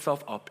builds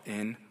itself up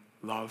in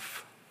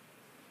love.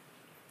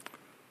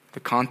 The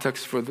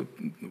context for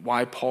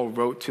why Paul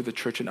wrote to the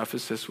church in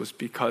Ephesus was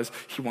because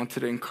he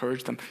wanted to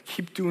encourage them.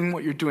 Keep doing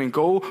what you're doing.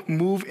 Go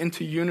move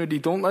into unity.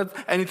 Don't let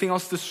anything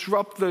else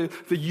disrupt the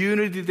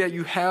unity that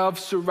you have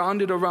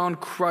surrounded around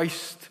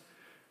Christ.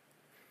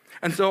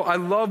 And so I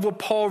love what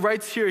Paul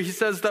writes here. He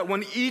says that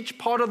when each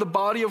part of the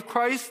body of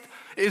Christ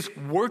is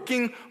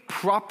working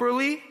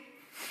properly,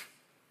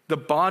 the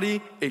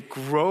body, it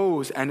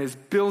grows and is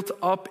built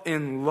up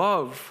in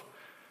love.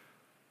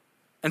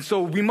 And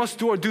so we must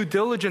do our due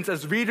diligence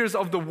as readers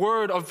of the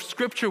word of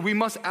Scripture. We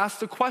must ask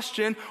the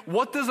question,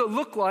 what does it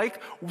look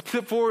like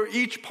for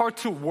each part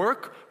to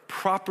work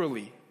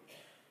properly?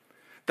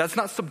 That's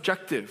not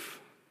subjective.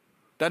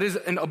 That is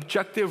an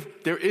objective.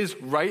 There is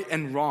right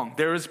and wrong.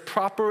 There is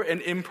proper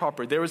and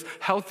improper. There is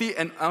healthy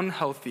and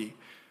unhealthy.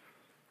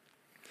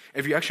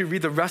 If you actually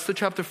read the rest of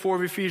chapter 4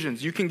 of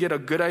Ephesians, you can get a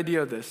good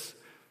idea of this.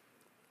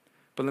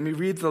 But let me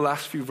read the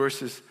last few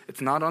verses.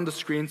 It's not on the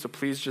screen, so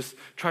please just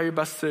try your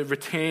best to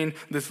retain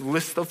this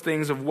list of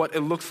things of what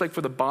it looks like for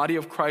the body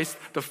of Christ,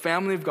 the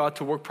family of God,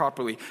 to work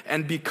properly.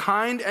 And be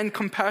kind and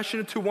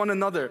compassionate to one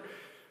another,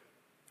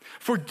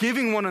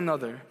 forgiving one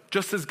another,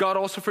 just as God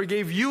also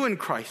forgave you in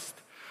Christ.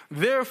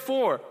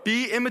 Therefore,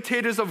 be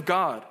imitators of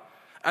God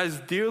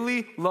as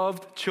dearly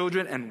loved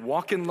children, and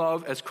walk in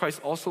love as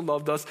Christ also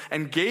loved us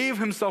and gave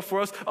himself for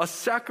us, a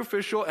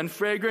sacrificial and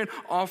fragrant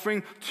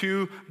offering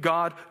to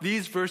God.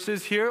 These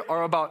verses here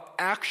are about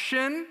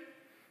action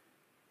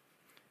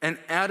and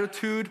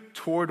attitude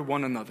toward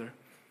one another.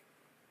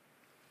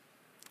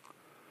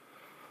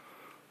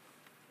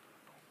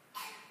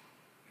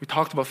 We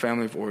talked about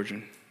family of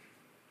origin.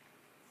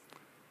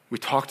 We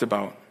talked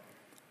about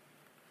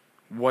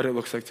what it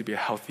looks like to be a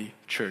healthy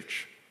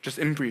church. Just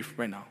in brief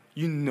right now.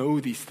 You know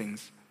these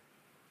things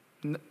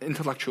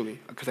intellectually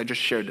because I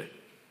just shared it.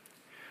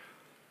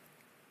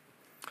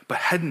 But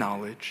head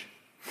knowledge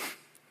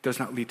does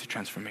not lead to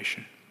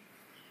transformation.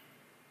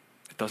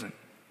 It doesn't.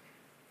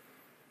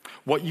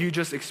 What you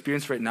just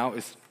experienced right now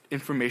is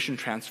information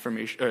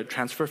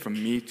transfer from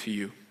me to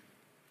you.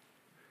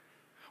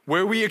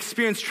 Where we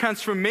experience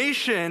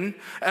transformation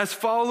as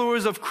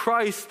followers of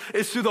Christ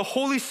is through the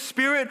Holy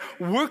Spirit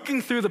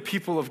working through the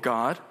people of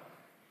God.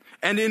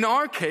 And in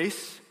our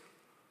case,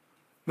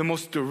 the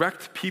most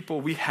direct people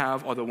we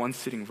have are the ones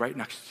sitting right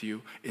next to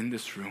you in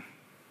this room.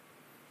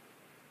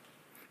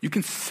 You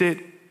can sit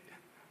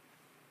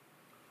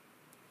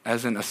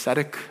as an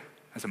ascetic,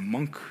 as a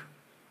monk,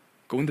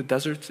 go in the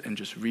deserts and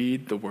just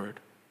read the word,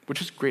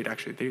 which is great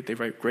actually. They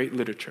write great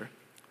literature.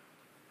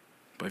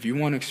 But if you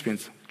want to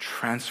experience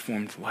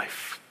transformed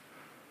life,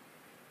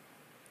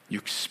 you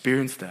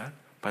experience that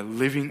by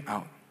living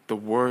out the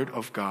word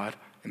of God,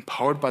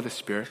 empowered by the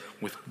Spirit,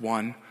 with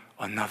one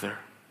another.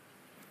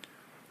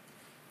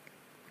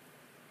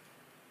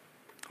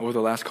 Over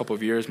the last couple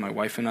of years, my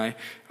wife and I,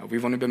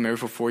 we've only been married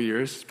for 4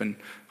 years.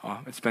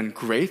 It's been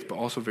great, but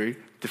also very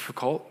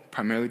difficult,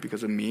 primarily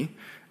because of me.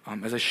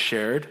 As I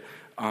shared,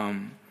 I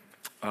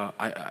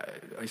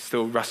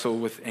still wrestle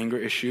with anger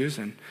issues,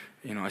 and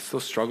I still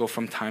struggle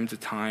from time to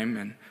time,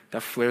 and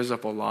that flares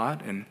up a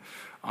lot, and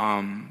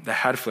that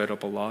had flared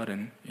up a lot,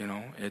 and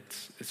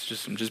it's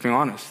just, I'm just being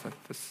honest.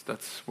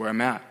 That's where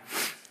I'm at,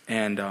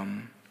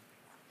 and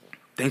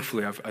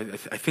thankfully, I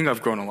think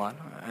I've grown a lot.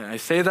 I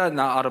say that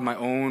not out of my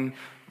own,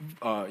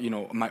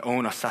 my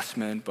own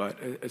assessment, but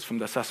it's from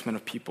the assessment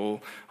of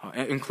people,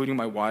 including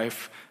my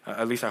wife.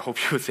 At least I hope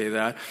she would say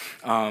that.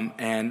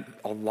 And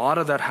a lot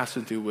of that has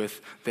to do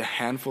with the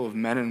handful of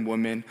men and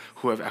women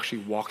who have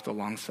actually walked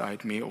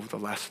alongside me over the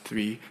last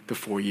 3 to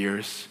 4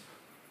 years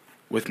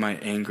with my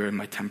anger and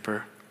my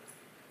temper.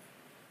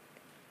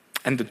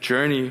 And the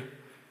journey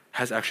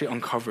has actually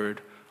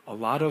uncovered a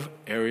lot of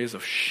areas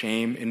of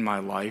shame in my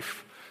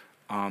life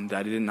that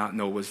I did not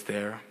know was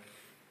there.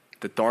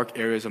 The dark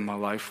areas of my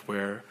life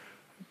where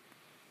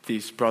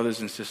these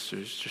brothers and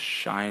sisters just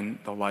shine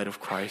the light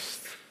of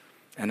Christ.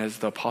 And as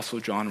the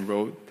Apostle John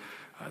wrote,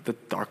 the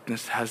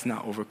darkness has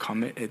not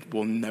overcome it. It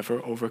will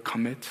never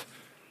overcome it.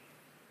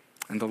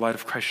 And the light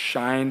of Christ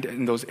shined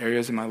in those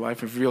areas in my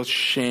life of real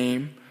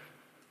shame,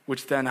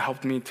 which then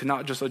helped me to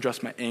not just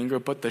address my anger,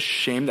 but the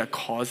shame that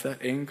caused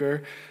that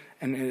anger.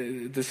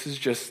 And this is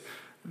just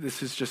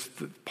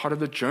part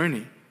of the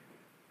journey.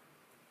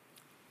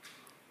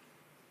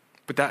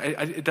 But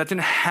that didn't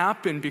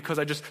happen because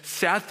I just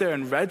sat there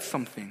and read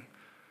something.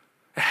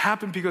 It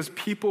happened because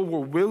people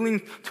were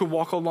willing to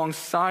walk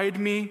alongside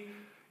me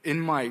in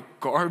my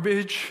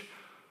garbage.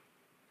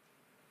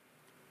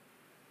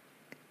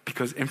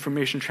 Because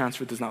information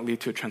transfer does not lead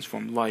to a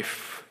transformed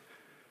life.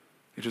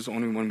 It is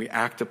only when we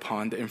act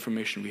upon the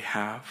information we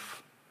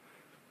have,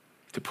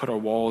 to put our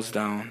walls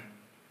down,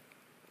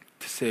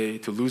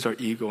 to lose our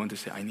ego and to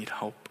say, I need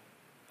help.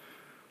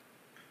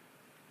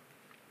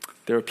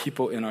 There are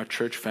people in our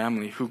church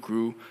family who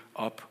grew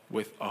up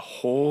with a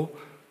whole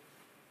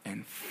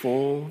and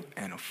full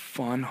and a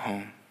fun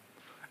home.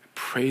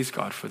 Praise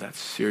God for that,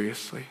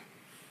 seriously.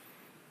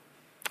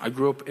 I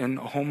grew up in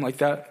a home like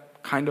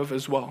that, kind of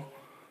as well.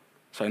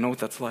 So I know what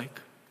that's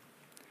like.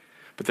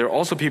 But there are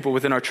also people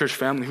within our church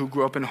family who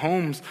grew up in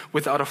homes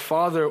without a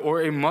father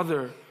or a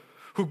mother,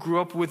 who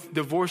grew up with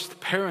divorced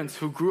parents,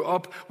 who grew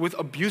up with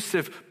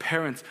abusive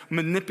parents,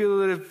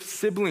 manipulative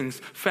siblings,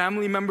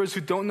 family members who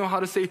don't know how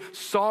to say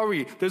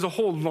sorry. There's a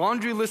whole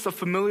laundry list of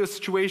familiar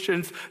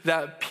situations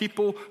that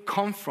people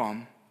come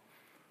from.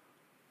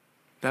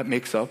 that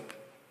makes up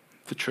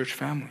the church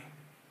family.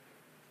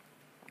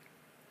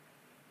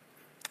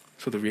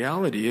 So the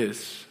reality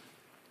is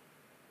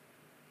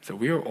that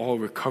we are all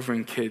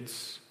recovering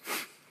kids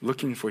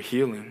looking for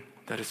healing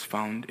that is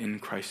found in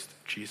Christ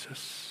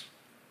Jesus.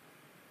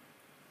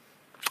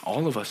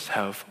 All of us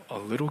have a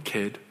little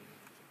kid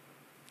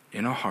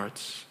in our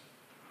hearts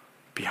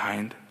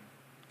behind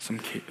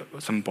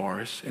some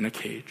bars in a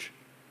cage.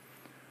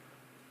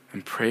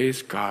 And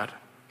praise God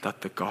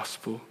that the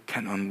gospel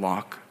can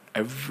unlock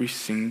every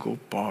single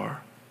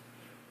bar.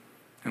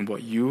 And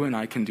what you and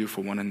I can do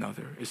for one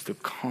another is to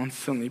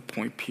constantly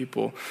point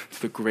people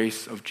to the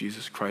grace of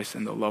Jesus Christ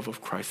and the love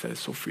of Christ that is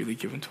so freely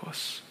given to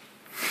us.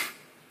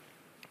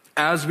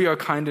 As we are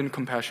kind and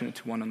compassionate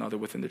to one another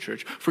within the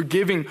church,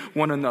 forgiving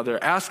one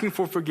another, asking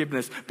for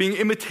forgiveness, being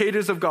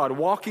imitators of God,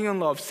 walking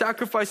in love,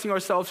 sacrificing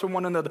ourselves for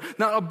one another,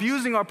 not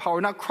abusing our power,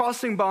 not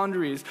crossing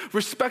boundaries,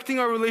 respecting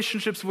our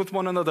relationships with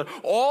one another,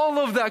 all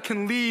of that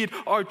can lead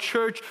our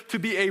church to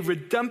be a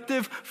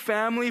redemptive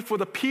family for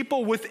the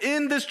people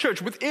within this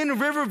church, within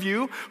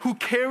Riverview, who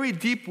carry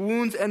deep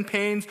wounds and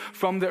pains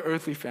from their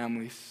earthly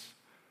families.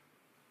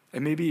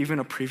 And maybe even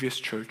a previous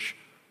church,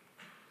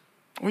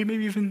 or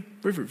maybe even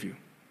Riverview.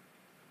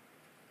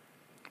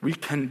 We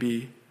can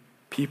be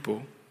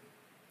people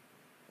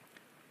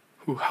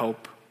who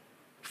help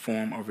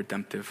form a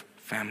redemptive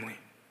family.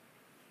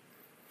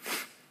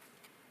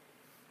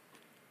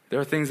 There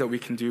are things that we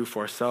can do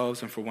for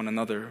ourselves and for one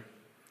another,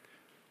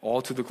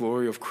 all to the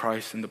glory of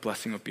Christ and the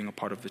blessing of being a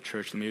part of the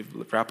church. Let me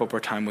wrap up our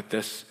time with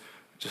this.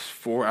 Just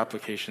 4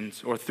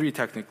 applications, or 3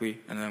 technically,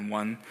 and then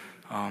 1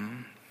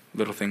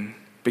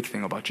 big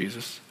thing about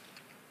Jesus.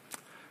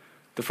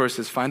 The first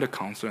is find a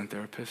counselor and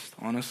therapist,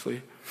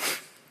 honestly.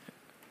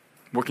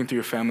 Working through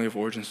your family of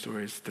origin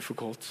story is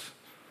difficult.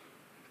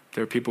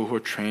 There are people who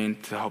are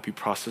trained to help you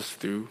process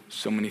through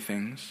so many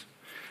things.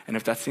 And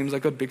if that seems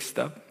like a big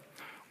step,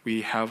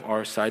 we have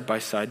our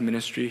side-by-side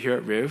ministry here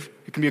at Riv.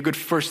 It can be a good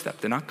first step.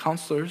 They're not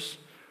counselors,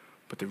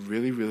 but they're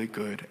really, really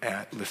good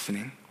at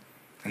listening.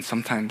 And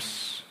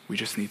sometimes we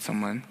just need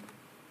someone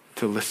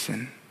to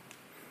listen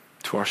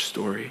to our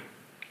story,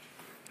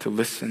 to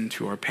listen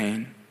to our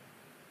pain.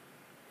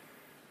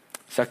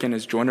 Second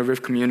is join a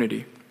Riv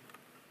community.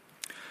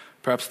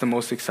 Perhaps the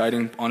most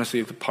exciting,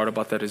 honestly, the part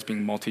about that is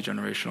being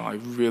multi-generational. I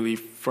really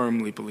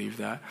firmly believe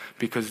that,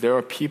 because there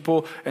are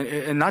people,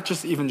 and not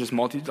just even just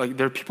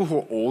there are people who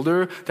are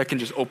older that can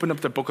just open up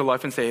their book of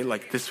life and say,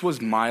 like, this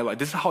was my life.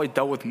 This is how I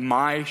dealt with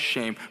my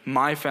shame,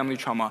 my family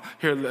trauma.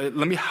 Here,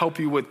 let me help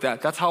you with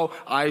that. That's how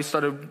I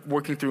started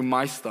working through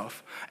my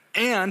stuff.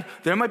 And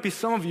there might be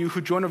some of you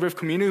who joined a Riv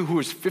community who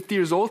is 50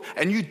 years old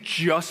and you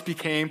just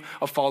became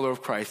a follower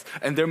of Christ.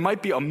 And there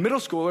might be a middle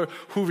schooler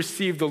who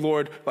received the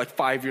Lord like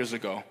 5 years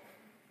ago.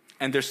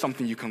 And there's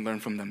something you can learn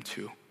from them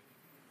too.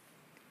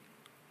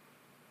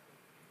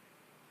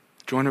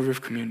 Join a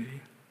Riv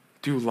community.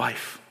 Do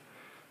life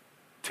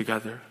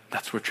together.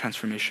 That's where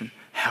transformation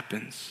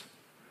happens.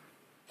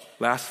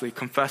 Lastly,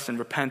 confess and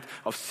repent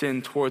of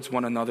sin towards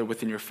one another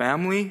within your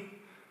family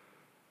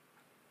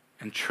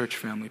and church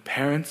family.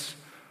 Parents,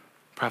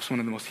 perhaps one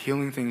of the most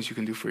healing things you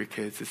can do for your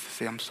kids is to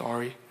say, I'm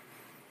sorry,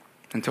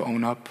 and to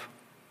own up,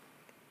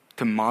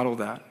 to model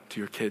that to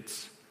your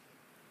kids.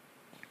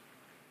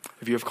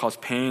 If you have caused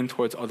pain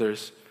towards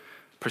others,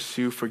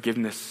 pursue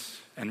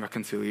forgiveness and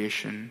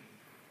reconciliation.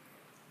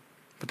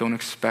 But don't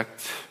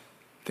expect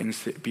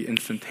things to be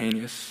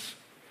instantaneous.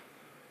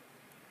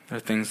 There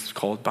are things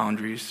called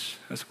boundaries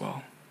as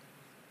well.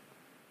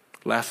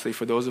 Lastly,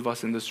 for those of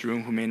us in this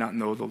room who may not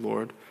know the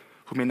Lord,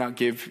 who may not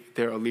give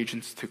their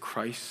allegiance to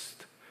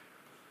Christ,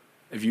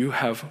 if you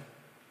have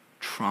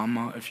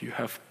trauma, if you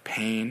have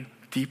pain,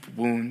 deep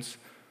wounds,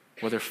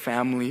 whether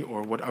family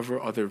or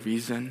whatever other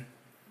reason,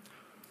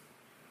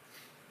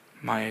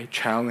 my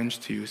challenge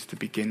to you is to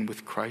begin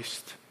with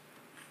Christ.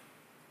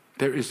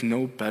 There is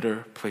no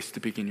better place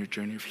to begin your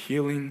journey of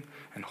healing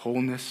and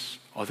wholeness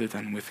other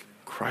than with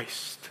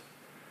Christ.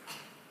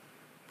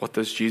 What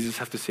does Jesus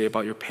have to say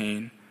about your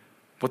pain?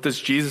 What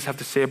does Jesus have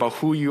to say about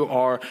who you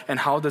are? And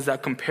how does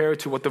that compare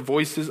to what the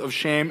voices of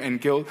shame and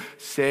guilt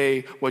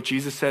say? What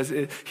Jesus says,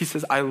 he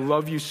says, I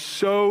love you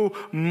so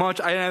much.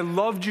 I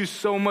loved you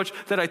so much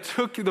that I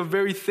took the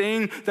very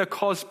thing that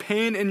caused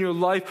pain in your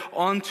life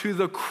onto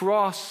the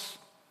cross,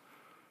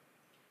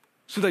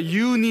 so that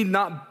you need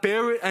not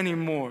bear it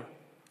anymore.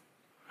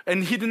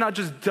 And he did not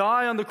just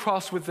die on the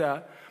cross with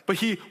that, but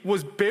he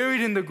was buried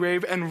in the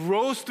grave and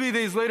rose 3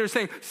 days later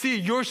saying, see,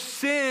 your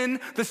sin,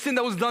 the sin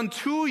that was done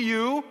to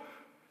you,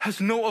 has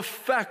no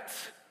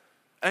effect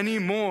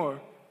anymore.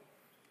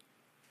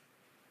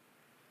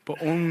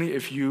 But only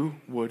if you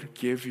would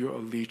give your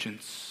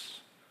allegiance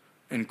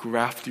and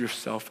graft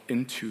yourself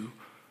into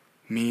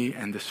me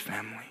and this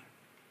family.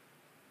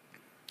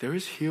 There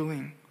is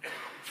healing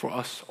for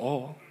us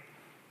all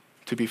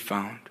to be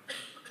found,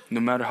 no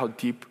matter how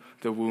deep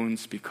the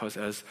wounds, because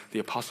as the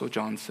Apostle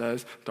John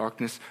says,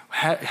 darkness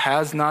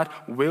has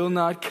not, will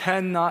not,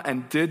 cannot,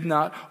 and did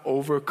not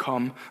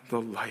overcome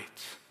the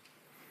light.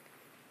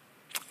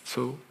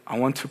 So I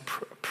want to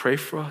pray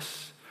for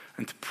us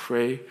and to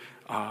pray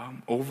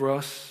over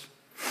us,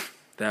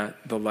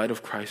 that the light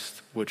of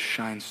Christ would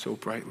shine so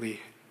brightly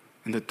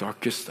in the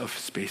darkest of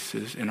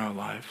spaces in our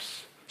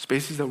lives,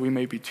 spaces that we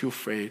may be too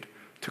afraid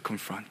to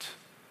confront.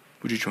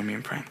 Would you join me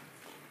in praying?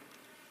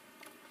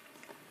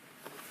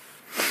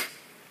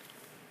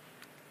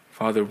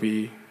 Father,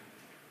 we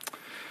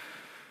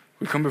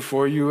come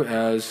before you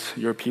as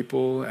your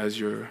people, as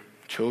your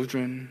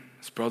children,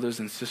 as brothers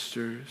and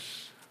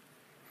sisters,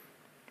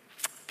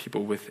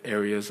 people with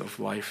areas of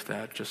life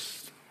that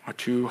just are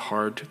too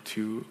hard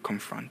to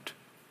confront.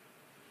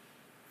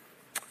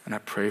 And I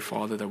pray,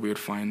 Father, that we would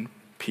find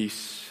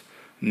peace,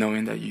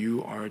 knowing that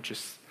you're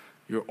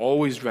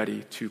always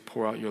ready to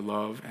pour out your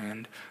love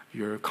and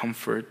your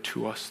comfort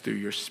to us through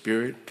your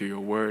Spirit, through your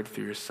word,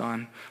 through your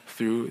Son,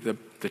 through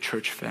the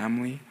church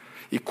family.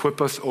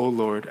 Equip us, O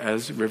Lord,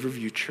 as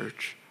Riverview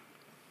Church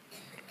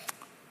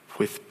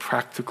with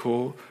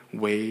practical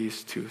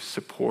ways to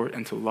support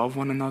and to love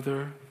one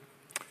another,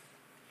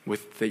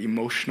 with the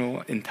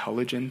emotional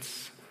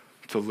intelligence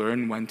to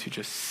learn when to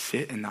just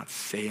sit and not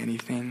say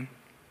anything,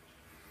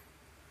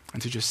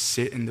 and to just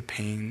sit in the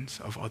pains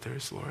of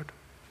others, Lord.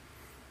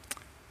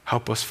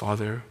 Help us,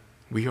 Father.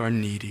 We are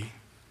needy,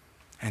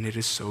 and it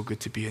is so good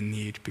to be in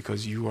need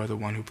because you are the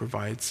one who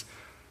provides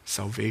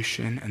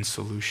salvation and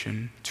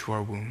solution to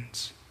our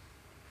wounds.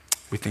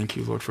 We thank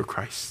you, Lord, for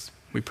Christ.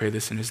 We pray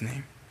this in his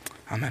name.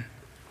 Amen.